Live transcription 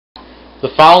The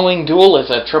following duel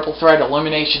is a triple threat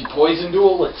elimination poison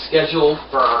duel. It's scheduled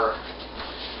for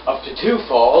up to 2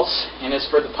 falls, and it's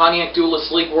for the Pontiac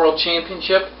Duelist League World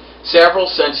Championship. Savaril,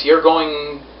 since you're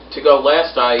going to go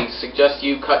last, I suggest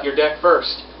you cut your deck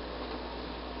first.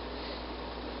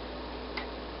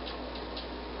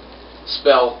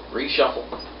 Spell reshuffle.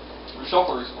 Reshuffle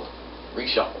or resplit?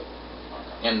 Reshuffle.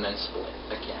 Okay. And then split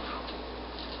again.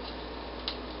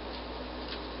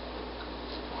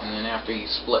 And then after you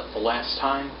split the last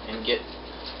time and get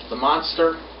the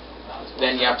monster,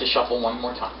 then you have to shuffle one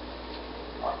more time.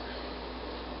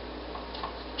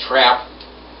 Trap.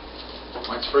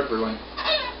 Widespread ruin.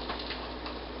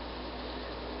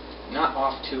 Not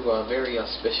off to a very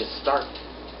auspicious start.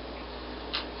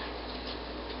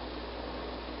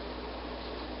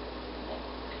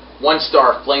 One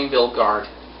star, Flameville Guard.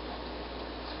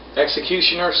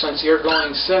 Executioner, since you're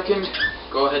going second,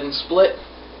 go ahead and split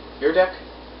your deck.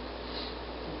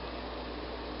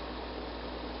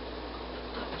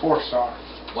 4-star.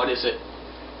 What is it?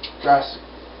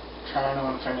 Triangle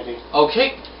Infinity.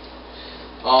 Okay.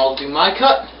 I'll do my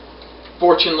cut.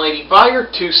 Fortune Lady Fire,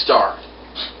 2-star.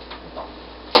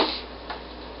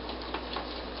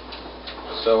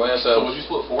 So as a... So would you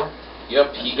split 4?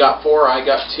 Yep, he got 4, I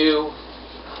got 2.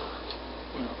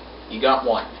 You got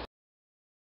 1.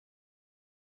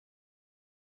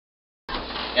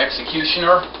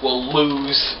 Executioner will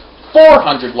lose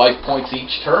 400 life points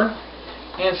each turn,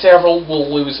 and Savaril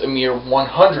will lose a mere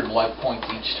 100 life points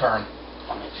each turn.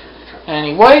 I'll make sure you try.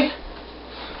 Anyway,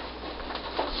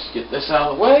 get this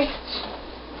out of the way.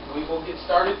 We will get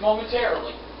started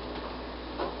momentarily.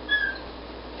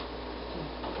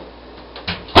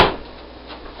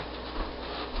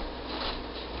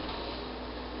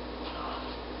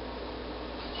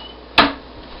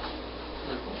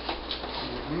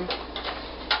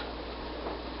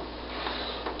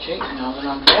 Okay, now that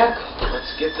I'm back,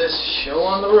 let's get this show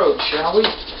on the road, shall we?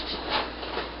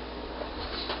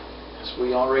 As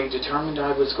we already determined,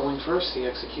 I was going first, the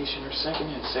Executioner second,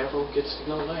 and Savaril gets to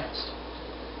go last.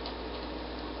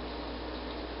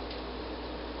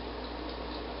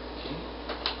 Okay.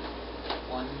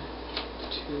 1,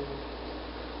 2,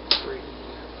 3,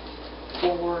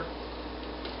 4.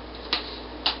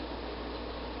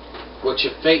 What's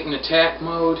your fate in attack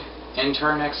mode? End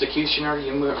turn Executioner,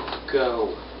 you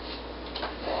go.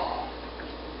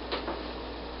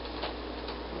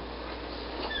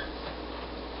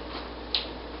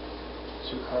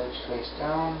 2 cards face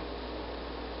down.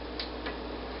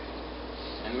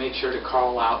 And make sure to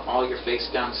call out all your face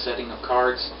down setting of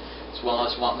cards, as well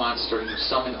as what monster you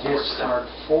summon or Discard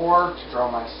 4 to draw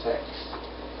my 6.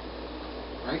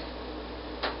 Right?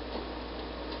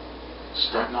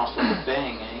 Starting off with a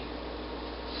bang, eh?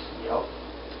 Yup.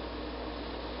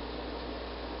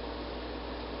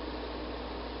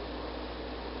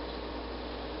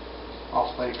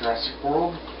 I'll play Jurassic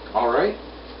World. Alright.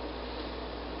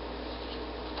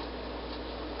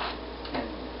 And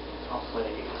I'll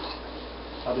play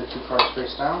other 2 cards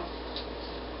face down.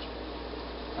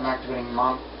 I'm activating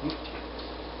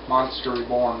Monster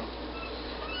Reborn.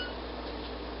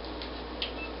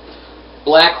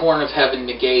 Black Horn of Heaven,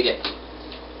 negate it.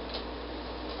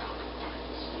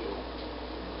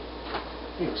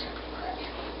 He was happy crack.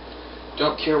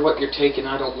 Don't care what you're taking,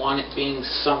 I don't want it being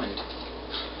summoned.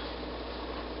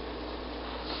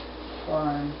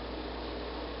 Fine.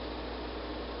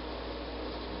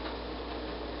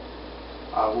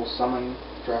 I will summon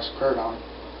Jurassic Pterodon.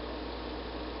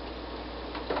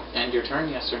 End your turn,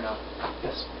 yes or no?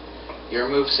 Yes. Your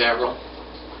move, Savaril.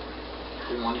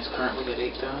 Everyone is currently at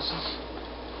 8,000.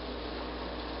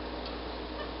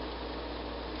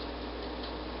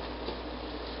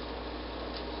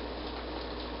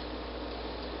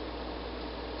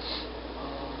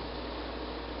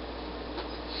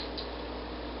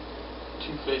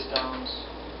 Two face downs.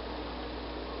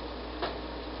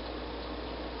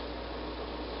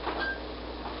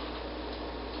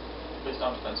 Face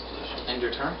down defense position. End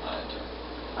your turn. I enter.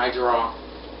 I draw.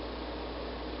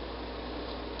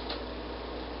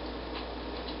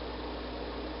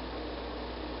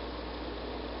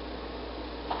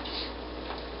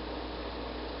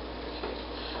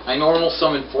 I normal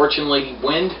summon Fortune Lady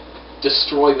Wind.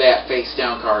 Destroy that face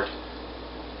down card.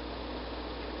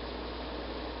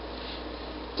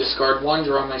 Discard 1,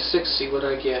 draw my 6, see what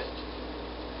I get.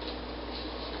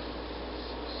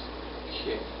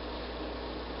 Okay.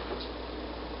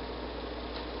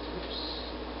 Oops.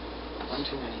 1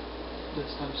 too many.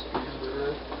 This time's 300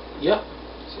 red. Yep.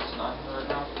 So it's 900 right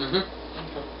now. Okay.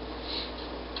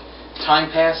 Time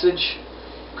passage.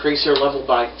 Increase her level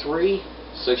by 3.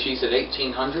 So she's at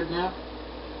 1800 now.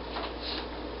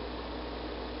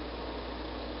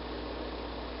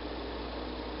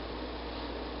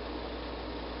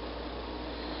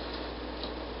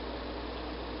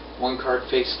 One card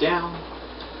face down.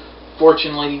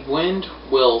 Fortune Lady Wind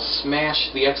will smash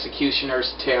the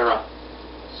Executioner's Terra.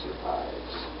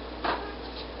 Survives.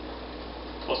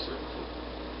 +3.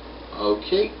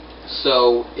 Okay,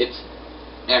 so it's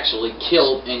actually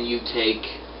killed and you take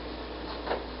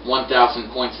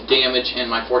 1,000 points of damage and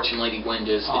my Fortune Lady Wind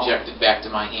is ejected back to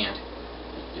my hand.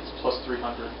 It's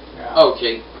 +300. Yeah.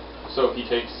 Okay. So he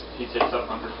takes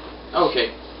 700. Okay.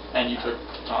 And you took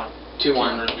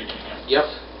 200 at the beginning. Yep.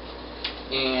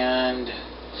 And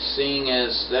seeing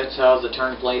as that's how the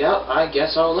turn played out, I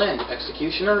guess I'll end.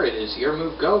 Executioner, it is your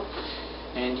move, go.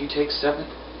 And you take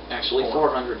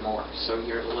 400 more. So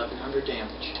you're at 1,100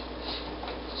 damage.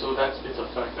 So that's its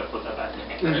effect that put that back in the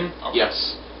game, right? Okay.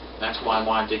 Yes. That's why I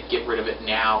wanted to get rid of it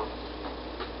now.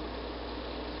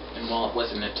 And while it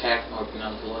was an attack mode,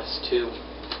 nonetheless, too.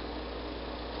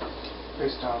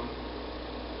 Based on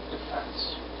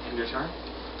defense. End your turn?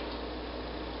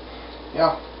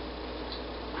 Yeah.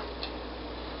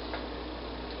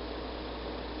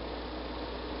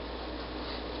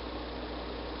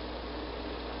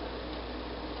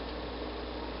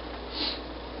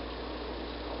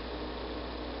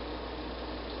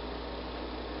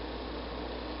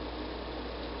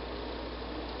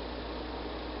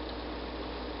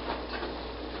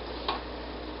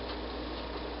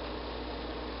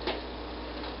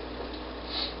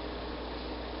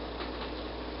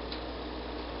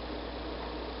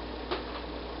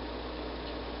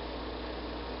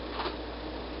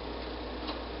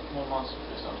 One monster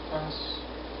face on defense.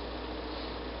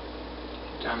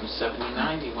 Down to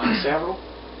 79. Do you want Savaril?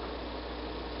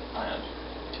 I end.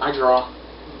 I draw.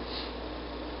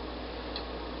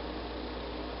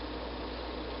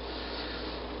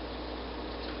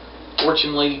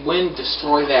 Fortune Lady Wind,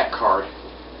 destroy that card.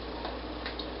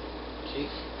 Okay,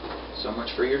 so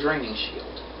much for your Draining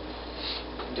Shield.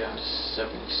 Down to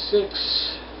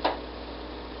 76.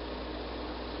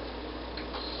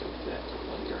 Save that for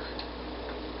later.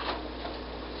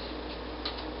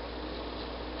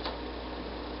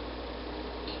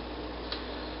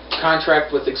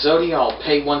 Contract with Exodia, I'll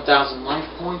pay 1,000 life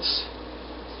points.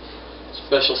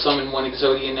 Special summon one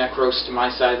Exodia Necros to my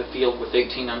side of the field with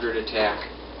 1,800 attack.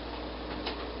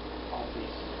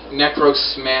 Necros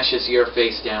smashes your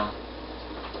face down.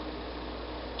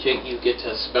 Okay, you get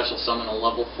to special summon a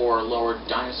level 4 or lower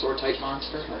dinosaur type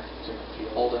monster. Sure. It's in the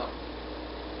field. Hold up.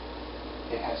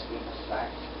 It has to be an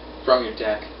effect. From your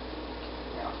deck.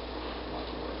 Yeah. Not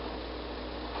to worry.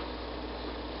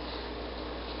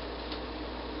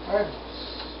 Alright,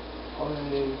 let's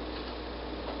play.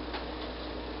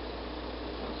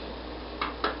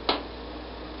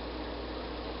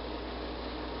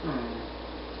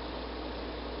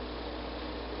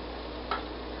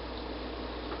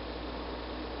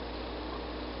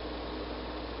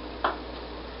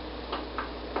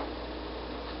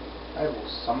 I will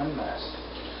summon this.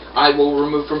 I will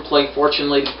remove from play Fortune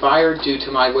Lady Fire due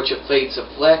to my Witch of Fate's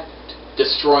effect,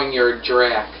 destroying your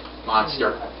Drac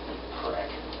monster. Prick.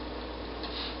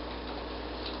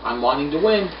 I'm wanting to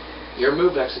win. Your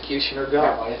move, Executioner, go.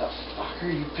 Yeah, why the fuck are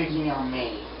you picking on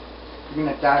me? You're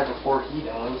gonna die before he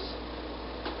does.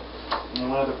 And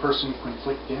one other person can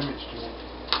inflict damage to it.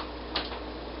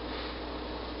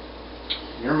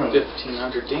 Your move.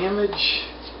 1,500 damage.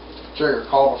 Trigger,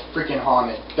 call the freaking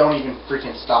haunted. Don't even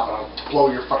freaking stop it. I'll blow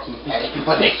your fucking head in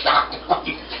with a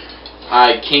shotgun.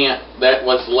 I can't. That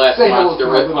was the last Say hello monster.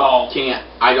 to my little- Can't.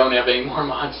 I don't have any more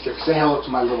monsters. Say hello to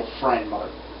my little friend,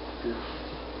 mother.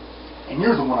 And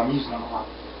you're the one I'm using on a lot.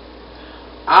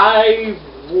 I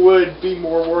would be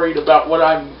more worried about what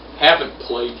I haven't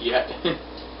played yet.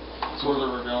 So what are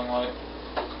the revealing light?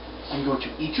 I'm going to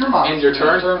eat your monster. End your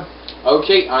turn.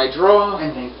 Okay, I draw.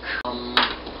 And then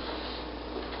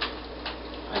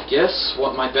I guess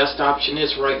what my best option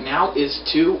is right now is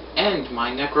to end.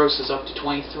 My Necros is up to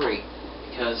 23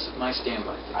 because of my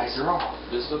standby phase. I draw.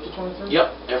 This is up to 23?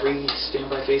 Yep, every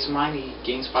standby phase of mine he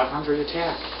gains 500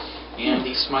 attack. And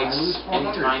he smites I lose 400.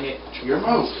 anytime it Your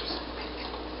move.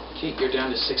 Okay, you're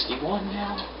down to 61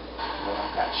 now. Well,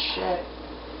 I got shit.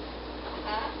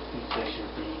 Because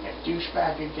you're being a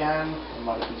douchebag again. And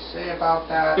what did he say about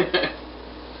that?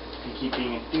 You keep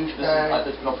being a This is, douchebag. I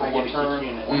think, no, for I one gotta turn. keep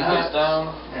you in a One nut. face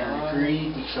down. And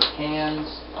agreed. We shook hands.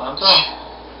 On turn.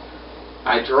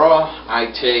 I draw.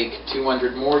 I take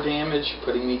 200 more damage,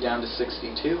 putting me down to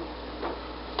 62.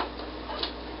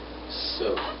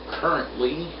 So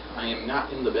currently, I am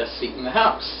not in the best seat in the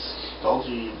house. Told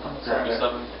you you'd grab it.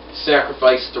 77.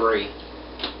 Sacrifice 3.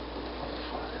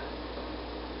 Motherfucker.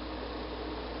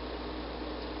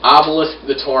 Obelisk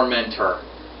the Tormentor.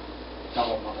 No,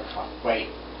 motherfucker. Wait.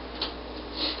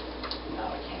 No,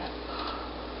 I can't.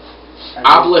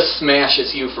 Obelisk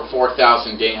smashes you for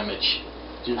 4,000 damage.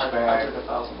 I Douchebag. took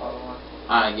 1,000 by the way.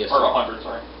 I guess. Or 100,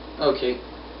 sorry. Okay.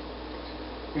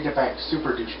 You get back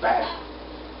super douchebag.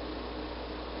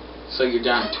 So you're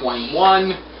down to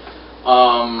 21.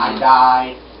 I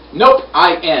die. Nope,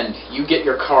 I end. You get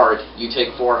your card. You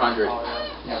take 400. Oh, yeah.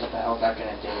 Yeah, what the hell's that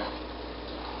gonna do?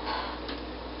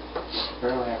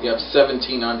 Barely have You have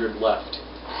 1,700 left.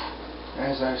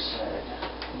 As I said,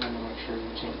 I'm gonna make sure you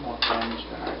take more damage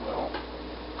than I will.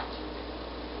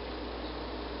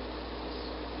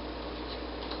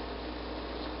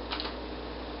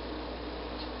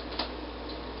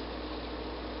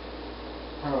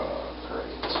 Oh, great.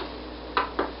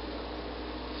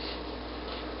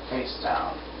 Face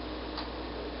down.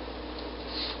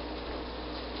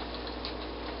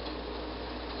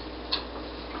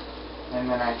 And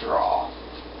then I draw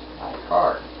my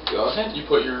card. Go ahead. You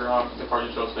put your the card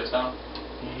you chose face down?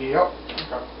 Yep.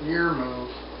 Okay. Your move.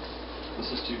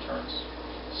 This is 2 turns.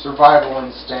 Survival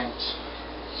instinct.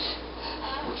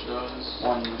 Which does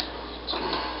 1, 2, 3,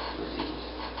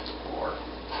 4,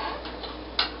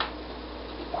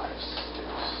 5, 6,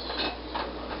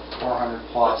 400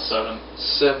 plus. that's 7.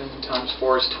 7 times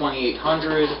 4 is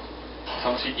 2,800.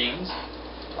 How much he gains?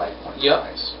 Life point Yep.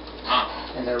 dice. Ah.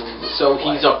 And there we So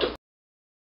he's up to.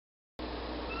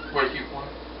 Wait, he won.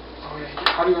 Oh yeah.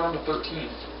 How do you go down to 13?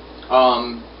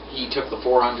 He took the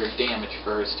 400 damage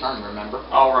for his turn, remember?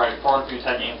 Oh right, 400 for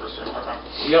attacking and first turn. Okay.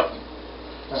 Yep.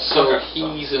 So Okay,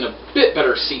 he's in a bit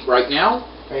better seat right now.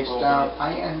 Face down.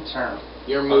 I enter.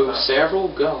 Your move, Okay.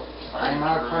 Savaril, go. I'm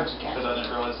out of cards again. Because I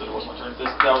didn't realize that it was my turn.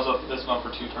 That was up this one for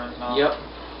 2 turns now. Yep.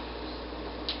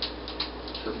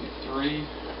 Tribute 3.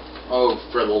 Oh,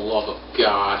 for the love of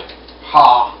God.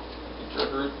 Ha!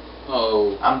 Triggered.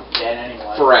 Oh, I'm dead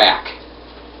anyway. frack.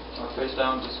 Face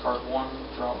down, discard 1,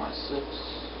 draw my 6. 2,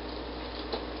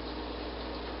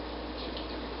 3,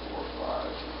 4,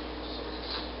 5,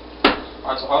 6.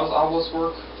 Alright, so how does Obelisk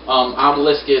work?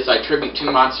 Obelisk is I tribute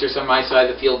 2 monsters on my side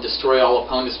of the field, destroy all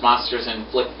opponent's monsters, and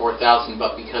inflict 4,000,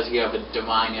 but because you have a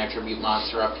divine attribute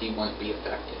monster up, he won't be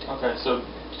affected. Okay, so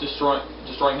destroying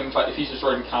him if he's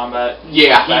destroyed in combat.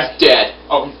 Yeah, he's dead.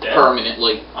 Oh, he's dead?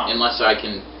 Permanently, Oh. unless I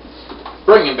can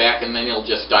bring him back, and then he'll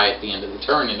just die at the end of the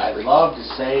turn and I'd everything. love to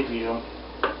save you.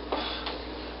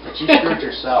 But you screwed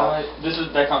yourself. Alright,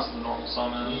 that counts as a normal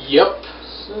summon. Yep.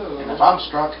 So... And if I'm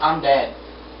struck, I'm dead.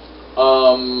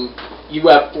 You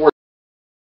have 4.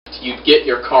 You'd get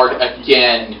your card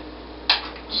again.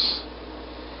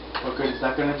 What good is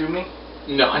that gonna do me?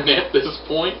 None at this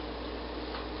point.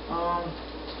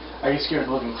 I get scared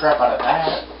the living crap out of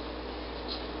that.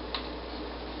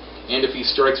 And if he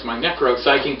strikes my Necros,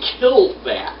 I can kill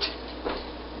that.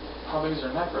 How big is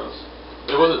their Necros?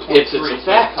 It was at 23. It's its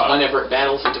effect. Whenever it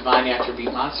battles a divine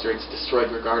attribute monster, it's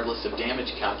destroyed regardless of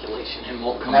damage calculation and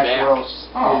won't come back. Necros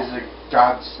Oh. is a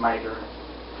god smiter.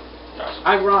 Gotcha.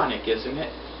 Ironic, isn't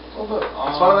it? A little bit.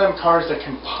 It's one of them cards that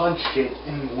can punch it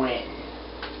and win.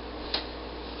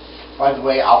 By the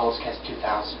way, Obelisk has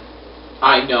 2,000.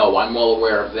 I know, I'm well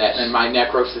aware of that, and my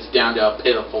Necros is down to a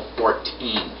pitiful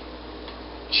 14.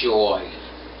 Joy.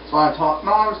 That's why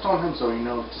I was telling him so he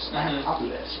knows to smack. Mhm. I'll do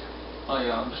this. Oh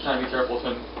yeah, I'm just trying to be careful with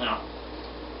him,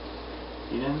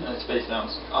 You didn't? and his face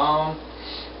downs.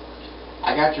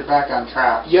 I got your back on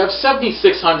traps. You have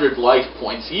 7,600 life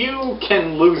points. You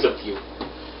can lose a few.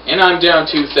 And I'm down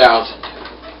 2,000.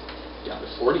 Down to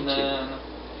 42. And then...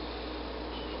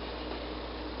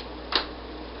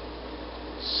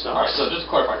 Alright, so just to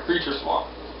clarify, creature swap.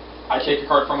 I take a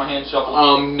card from my hand, shuffle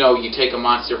it. No, you take a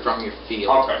monster from your field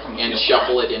Okay, from the and field,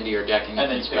 shuffle right. it into your deck, and you And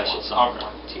can then pick special one. summon Okay.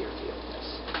 one to your field. Yes.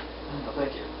 Oh,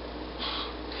 thank you.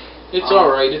 It's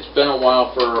alright. It's been a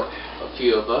while for a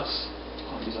few of us.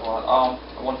 I don't use it a lot.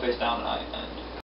 I one face down and I end.